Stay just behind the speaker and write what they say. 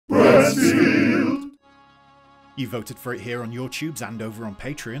Mansfield. You voted for it here on YouTube's and over on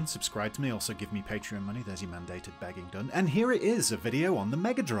Patreon. Subscribe to me, also give me Patreon money, there's your mandated begging done. And here it is, a video on the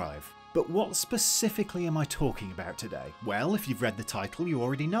Mega Drive. But what specifically am I talking about today? Well, if you've read the title, you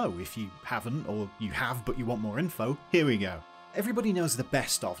already know. If you haven't, or you have but you want more info, here we go. Everybody knows the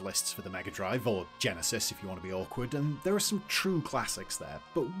best of lists for the Mega Drive, or Genesis if you want to be awkward, and there are some true classics there.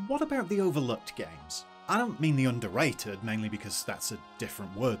 But what about the overlooked games? I don't mean the underrated, mainly because that's a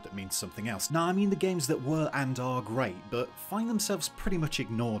different word that means something else. No, I mean the games that were and are great, but find themselves pretty much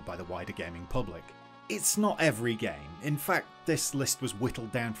ignored by the wider gaming public. It's not every game. In fact, this list was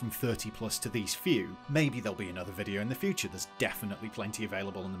whittled down from 30 plus to these few. Maybe there'll be another video in the future, there's definitely plenty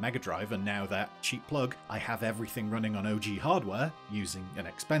available on the Mega Drive, and now that, cheap plug, I have everything running on OG hardware, using an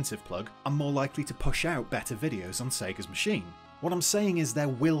expensive plug, I'm more likely to push out better videos on Sega's machine. What I'm saying is there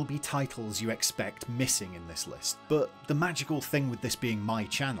will be titles you expect missing in this list, but the magical thing with this being my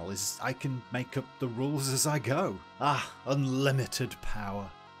channel is I can make up the rules as I go. Ah, unlimited power.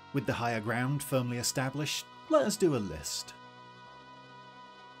 With the higher ground firmly established, let us do a list.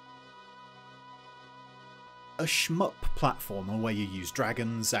 A shmup platformer where you use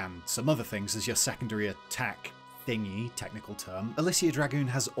dragons and some other things as your secondary attack thingy, technical term, Elysia Dragoon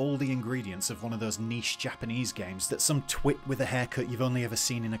has all the ingredients of one of those niche Japanese games that some twit with a haircut you've only ever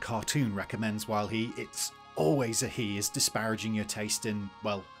seen in a cartoon recommends while it's always a he, is disparaging your taste in,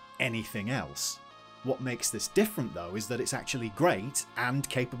 well, anything else. What makes this different though is that it's actually great and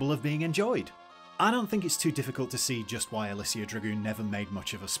capable of being enjoyed. I don't think it's too difficult to see just why Elysia Dragoon never made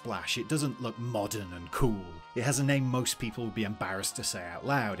much of a splash. It doesn't look modern and cool. It has a name most people would be embarrassed to say out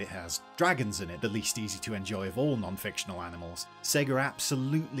loud. It has dragons in it, the least easy to enjoy of all non-fictional animals. Sega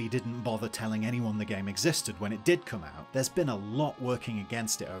absolutely didn't bother telling anyone the game existed when it did come out. There's been a lot working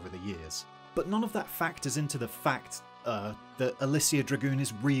against it over the years. But none of that factors into the fact that Elysia Dragoon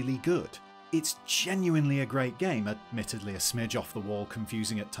is really good. It's genuinely a great game, admittedly a smidge off the wall,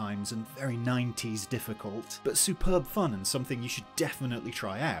 confusing at times, and very 90s difficult, but superb fun and something you should definitely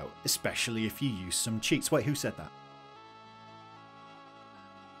try out, especially if you use some cheats. Wait, who said that?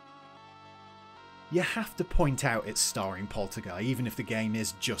 You have to point out it's starring Polterguy, even if the game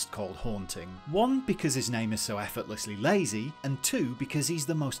is just called Haunting. One, because his name is so effortlessly lazy, and two, because he's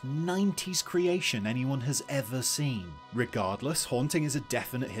the most 90s creation anyone has ever seen. Regardless, Haunting is a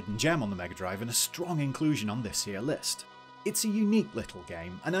definite hidden gem on the Mega Drive and a strong inclusion on this here list. It's a unique little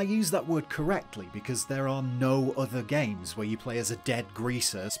game, and I use that word correctly because there are no other games where you play as a dead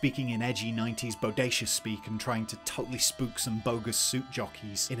greaser, speaking in edgy 90s bodacious speak and trying to totally spook some bogus suit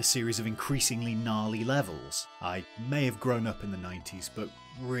jockeys in a series of increasingly gnarly levels. I may have grown up in the 90s, but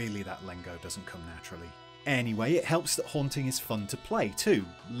really that lingo doesn't come naturally. Anyway, it helps that Haunting is fun to play too.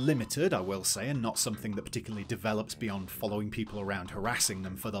 Limited, I will say, and not something that particularly develops beyond following people around harassing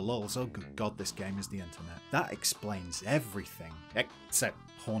them for the lulz. Oh good god, this game is the internet. That explains everything. Except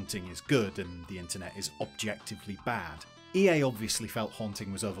Haunting is good and the internet is objectively bad. EA obviously felt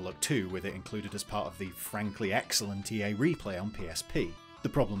Haunting was overlooked too, with it included as part of the frankly excellent EA replay on PSP. The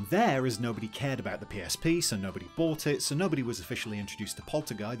problem there is nobody cared about the PSP, so nobody bought it, so nobody was officially introduced to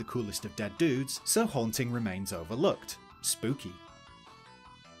Polterguy, the coolest of dead dudes, so Haunting remains overlooked. Spooky.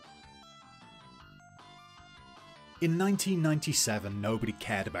 In 1997, nobody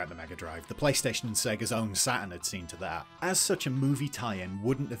cared about the Mega Drive. The PlayStation and Sega's own Saturn had seen to that. As such, a movie tie-in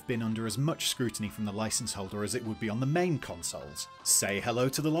wouldn't have been under as much scrutiny from the license holder as it would be on the main consoles. Say hello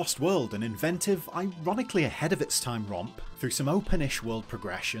to The Lost World, an inventive, ironically ahead of its time romp, through some open-ish world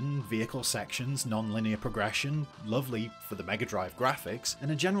progression, vehicle sections, non-linear progression, lovely for the Mega Drive graphics,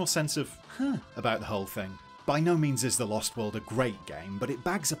 and a general sense of, about the whole thing. By no means is The Lost World a great game, but it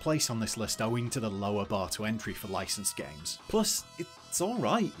bags a place on this list owing to the lower bar to entry for licensed games. Plus, it's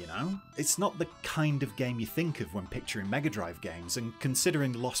alright, you know? It's not the kind of game you think of when picturing Mega Drive games, and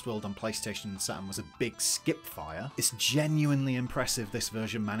considering The Lost World on PlayStation and Saturn was a big skip fire, it's genuinely impressive this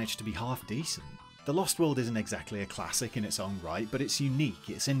version managed to be half decent. The Lost World isn't exactly a classic in its own right, but it's unique,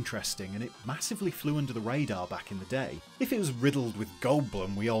 it's interesting, and it massively flew under the radar back in the day. If it was riddled with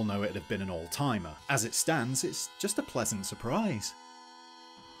Goldblum, we all know it'd have been an all-timer. As it stands, it's just a pleasant surprise.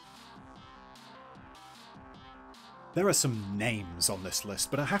 There are some names on this list,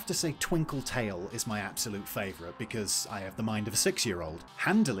 but I have to say Twinkle Tail is my absolute favourite because I have the mind of a 6-year-old.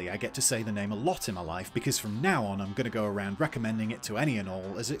 Handily, I get to say the name a lot in my life because from now on I'm going to go around recommending it to any and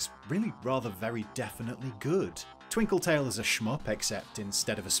all as it's really rather very definitely good. Twinkle Tail is a shmup, except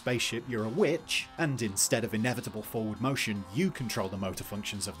instead of a spaceship you're a witch, and instead of inevitable forward motion you control the motor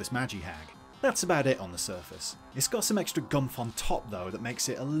functions of this magi-hag. That's about it on the surface. It's got some extra gumph on top though that makes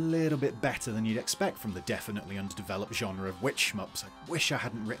it a little bit better than you'd expect from the definitely underdeveloped genre of witch shmups. I wish I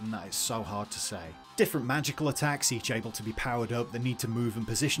hadn't written that, it's so hard to say. Different magical attacks, each able to be powered up, the need to move and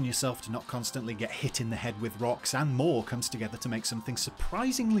position yourself to not constantly get hit in the head with rocks, and more comes together to make something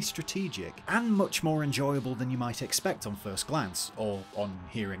surprisingly strategic and much more enjoyable than you might expect on first glance, or on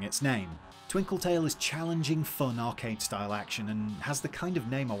hearing its name. Twinkletail is challenging, fun, arcade-style action and has the kind of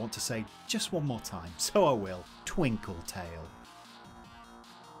name I want to say just one more time, so I will. Twinkletail.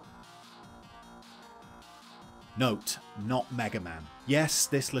 Note, not Mega Man. Yes,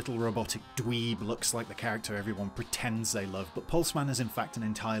 this little robotic dweeb looks like the character everyone pretends they love, but Pulseman is in fact an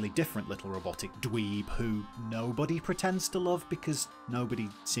entirely different little robotic dweeb who nobody pretends to love because nobody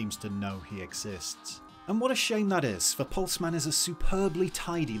seems to know he exists. And what a shame that is, for Pulseman is a superbly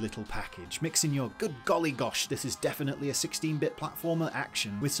tidy little package, mixing your good golly gosh, this is definitely a 16-bit platformer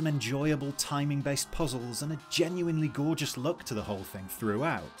action with some enjoyable timing-based puzzles and a genuinely gorgeous look to the whole thing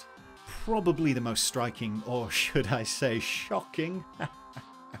throughout. Probably the most striking, or should I say shocking,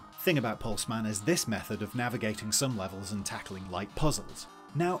 thing about Pulseman is this method of navigating some levels and tackling light puzzles.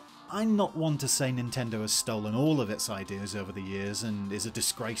 Now, I'm not one to say Nintendo has stolen all of its ideas over the years and is a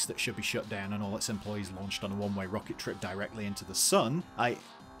disgrace that should be shut down and all its employees launched on a one-way rocket trip directly into the sun. I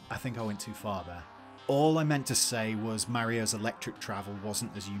think I went too far there. All I meant to say was Mario's electric travel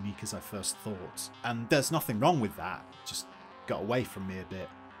wasn't as unique as I first thought, and there's nothing wrong with that, just got away from me a bit.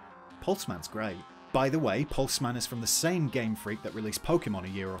 Pulseman's great. By the way, Pulseman is from the same Game Freak that released Pokemon a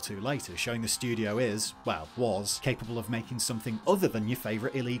year or two later, showing the studio is, well, was, capable of making something other than your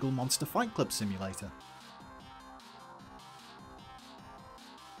favourite illegal Monster Fight Club simulator.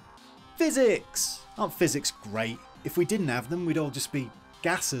 Physics! Aren't physics great? If we didn't have them, we'd all just be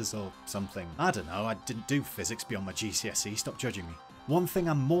gases or something. I don't know, I didn't do physics beyond my GCSE, stop judging me. One thing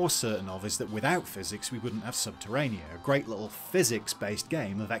I'm more certain of is that without physics we wouldn't have Subterranea, a great little physics-based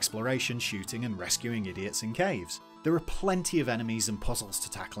game of exploration, shooting and rescuing idiots in caves. There are plenty of enemies and puzzles to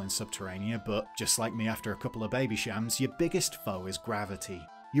tackle in Subterranea, but just like me after a couple of baby shams, your biggest foe is gravity.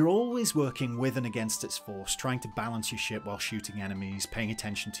 You're always working with and against its force, trying to balance your ship while shooting enemies, paying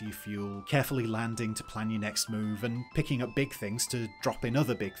attention to your fuel, carefully landing to plan your next move, and picking up big things to drop in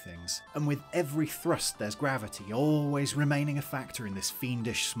other big things. And with every thrust there's gravity, always remaining a factor in this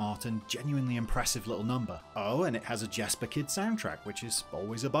fiendish, smart and genuinely impressive little number. Oh, and it has a Jesper Kid soundtrack, which is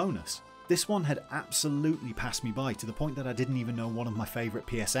always a bonus. This one had absolutely passed me by to the point that I didn't even know one of my favourite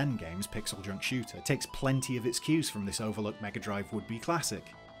PSN games, Pixel Junk Shooter, takes plenty of its cues from this overlooked Mega Drive would-be classic.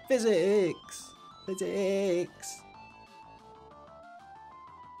 Physics! Physics!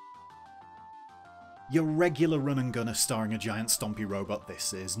 Your regular run and gunner starring a giant stompy robot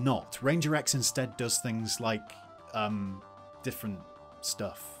this is not. Ranger X instead does things like, different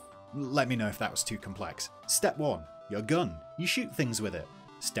stuff. Let me know if that was too complex. Step 1. Your gun. You shoot things with it.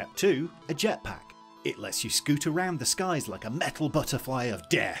 Step 2. A jetpack. It lets you scoot around the skies like a metal butterfly of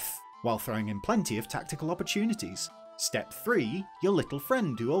death, while throwing in plenty of tactical opportunities. Step 3, your little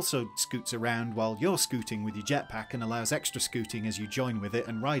friend who also scoots around while you're scooting with your jetpack and allows extra scooting as you join with it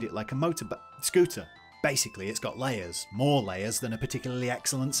and ride it like a scooter. Basically, it's got layers, more layers than a particularly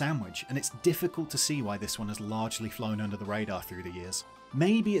excellent sandwich, and it's difficult to see why this one has largely flown under the radar through the years.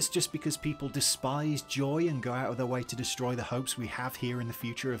 Maybe it's just because people despise joy and go out of their way to destroy the hopes we have here in the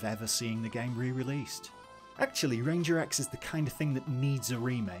future of ever seeing the game re-released. Actually, Ranger X is the kind of thing that needs a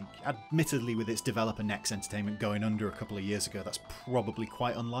remake. Admittedly, with its developer Nex Entertainment going under a couple of years ago, that's probably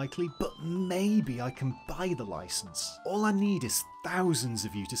quite unlikely, but maybe I can buy the license. All I need is thousands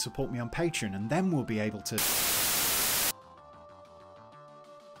of you to support me on Patreon, and then we'll be able to...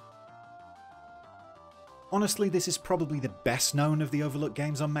 Honestly, this is probably the best known of the overlooked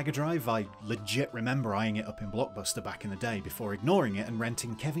games on Mega Drive. I legit remember eyeing it up in Blockbuster back in the day before ignoring it and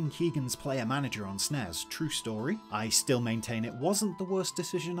renting Kevin Keegan's Player Manager on SNES. True story. I still maintain it wasn't the worst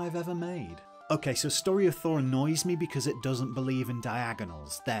decision I've ever made. Okay, so Story of Thor annoys me because it doesn't believe in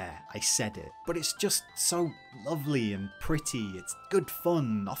diagonals. There, I said it. But it's just so lovely and pretty. It's good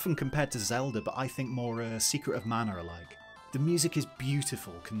fun, often compared to Zelda, but I think more Secret of Mana alike. The music is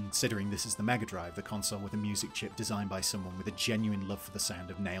beautiful, considering this is the Mega Drive, the console with a music chip designed by someone with a genuine love for the sound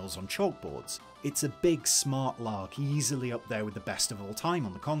of nails on chalkboards. It's a big, smart lark, easily up there with the best of all time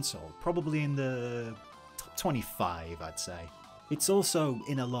on the console, probably in the top 25, I'd say. It's also,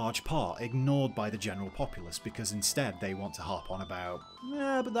 in a large part, ignored by the general populace because instead they want to harp on about...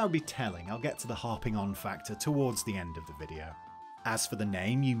 but that would be telling. I'll get to the harping on factor towards the end of the video. As for the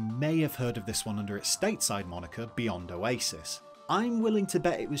name, you may have heard of this one under its stateside moniker, Beyond Oasis. I'm willing to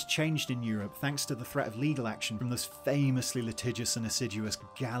bet it was changed in Europe thanks to the threat of legal action from those famously litigious and assiduous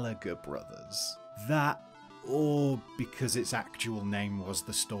Gallagher brothers. That, or because its actual name was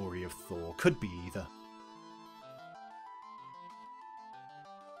The Story of Thor. Could be either.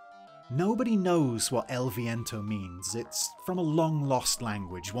 Nobody knows what El Viento means. It's from a long-lost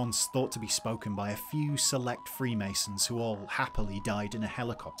language once thought to be spoken by a few select Freemasons who all happily died in a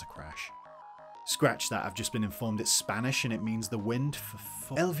helicopter crash. Scratch that, I've just been informed it's Spanish and it means the wind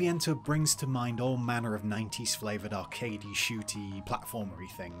for El Viento brings to mind all manner of 90s flavoured arcadey, shooty, platformery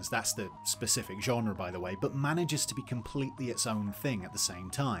things. That's the specific genre, by the way, but manages to be completely its own thing at the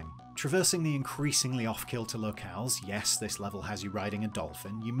same time. Traversing the increasingly off-kilter locales, yes, this level has you riding a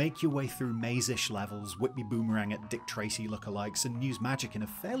dolphin, you make your way through maze-ish levels, whip your boomerang at Dick Tracy lookalikes, and use magic in a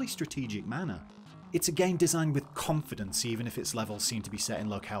fairly strategic manner. It's a game designed with confidence, even if its levels seem to be set in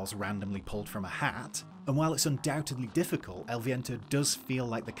locales randomly pulled from a hat, and while it's undoubtedly difficult, El Viento does feel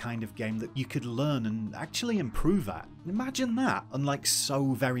like the kind of game that you could learn and actually improve at. Imagine that, unlike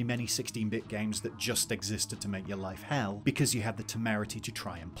so very many 16-bit games that just existed to make your life hell because you had the temerity to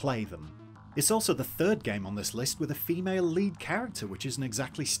try and play them. It's also the third game on this list with a female lead character, which isn't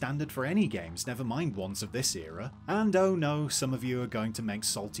exactly standard for any games, never mind ones of this era. And oh no, some of you are going to make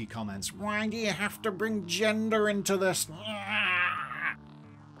salty comments. Why do you have to bring gender into this?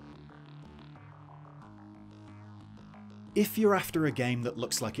 If you're after a game that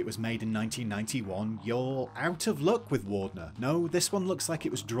looks like it was made in 1991, you're out of luck with Wardner. No, this one looks like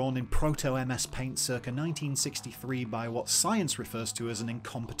it was drawn in Proto-MS Paint circa 1963 by what science refers to as an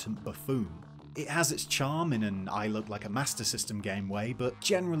incompetent buffoon. It has its charm in an I look like a Master System game way, but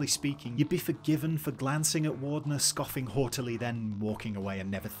generally speaking, you'd be forgiven for glancing at Wardner, scoffing haughtily, then walking away and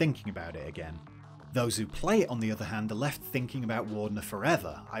never thinking about it again. Those who play it, on the other hand, are left thinking about Wardner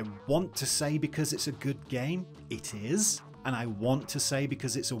forever. I want to say because it's a good game, it is. And I want to say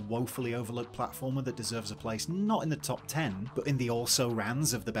because it's a woefully overlooked platformer that deserves a place not in the top 10, but in the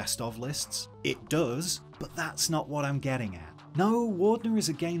also-rans of the best of lists. It does, but that's not what I'm getting at. No, Wardner is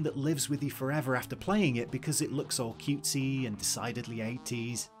a game that lives with you forever after playing it because it looks all cutesy and decidedly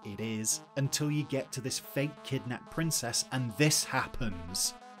 80s. It is. Until you get to this fake kidnapped princess and this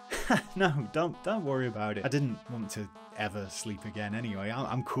happens. No, don't worry about it. I didn't want to ever sleep again anyway.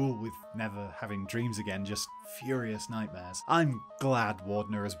 I'm cool with never having dreams again, just furious nightmares. I'm glad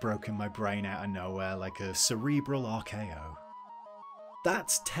Wardner has broken my brain out of nowhere like a cerebral RKO.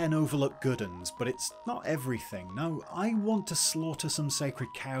 That's 10 overlooked good uns, but it's not everything. No, I want to slaughter some sacred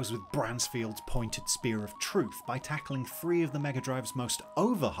cows with Bransfield's pointed spear of truth by tackling 3 of the Mega Drive's most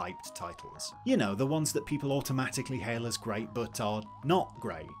overhyped titles. You know, the ones that people automatically hail as great but are not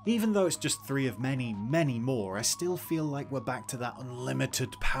great. Even though it's just 3 of many, many more, I still feel like we're back to that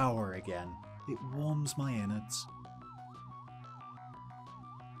unlimited power again. It warms my innards.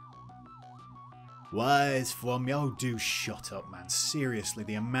 Wise from me? Oh, do shut up, man. Seriously,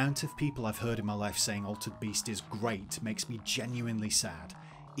 the amount of people I've heard in my life saying Altered Beast is great makes me genuinely sad.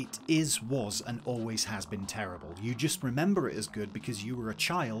 It is, was, and always has been terrible. You just remember it as good because you were a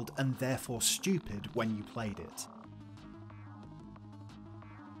child and therefore stupid when you played it.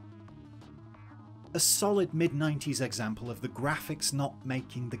 A solid mid-90s example of the graphics not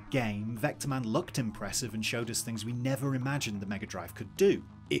making the game, Vectorman looked impressive and showed us things we never imagined the Mega Drive could do.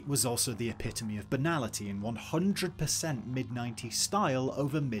 It was also the epitome of banality in 100% mid-90s style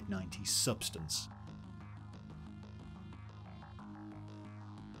over mid-90s substance.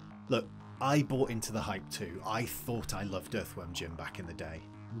 Look, I bought into the hype too. I thought I loved Earthworm Jim back in the day.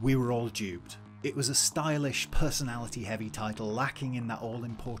 We were all duped. It was a stylish, personality-heavy title lacking in that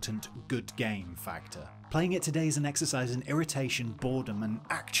all-important good game factor. Playing it today is an exercise in irritation, boredom, and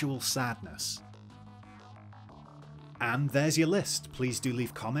actual sadness. And there's your list. Please do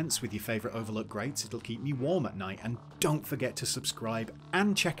leave comments with your favourite overlooked greats, it'll keep me warm at night, and don't forget to subscribe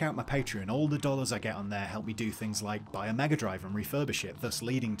and check out my Patreon. All the dollars I get on there help me do things like buy a Mega Drive and refurbish it, thus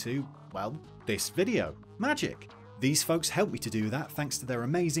leading to, well, this video. Magic! These folks help me to do that thanks to their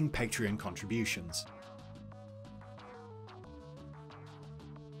amazing Patreon contributions.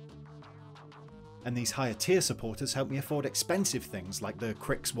 And these higher tier supporters help me afford expensive things like the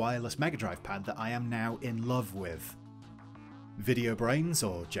Crix wireless Mega Drive pad that I am now in love with. Video Brains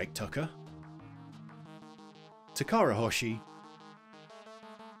or Jake Tucker, Takara Hoshi,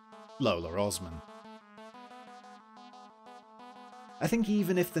 Lola Osman. I think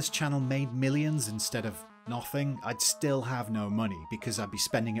even if this channel made millions instead of nothing, I'd still have no money because I'd be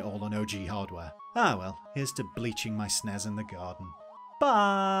spending it all on OG hardware. Ah well, here's to bleaching my SNES in the garden.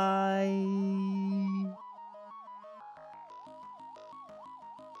 Bye!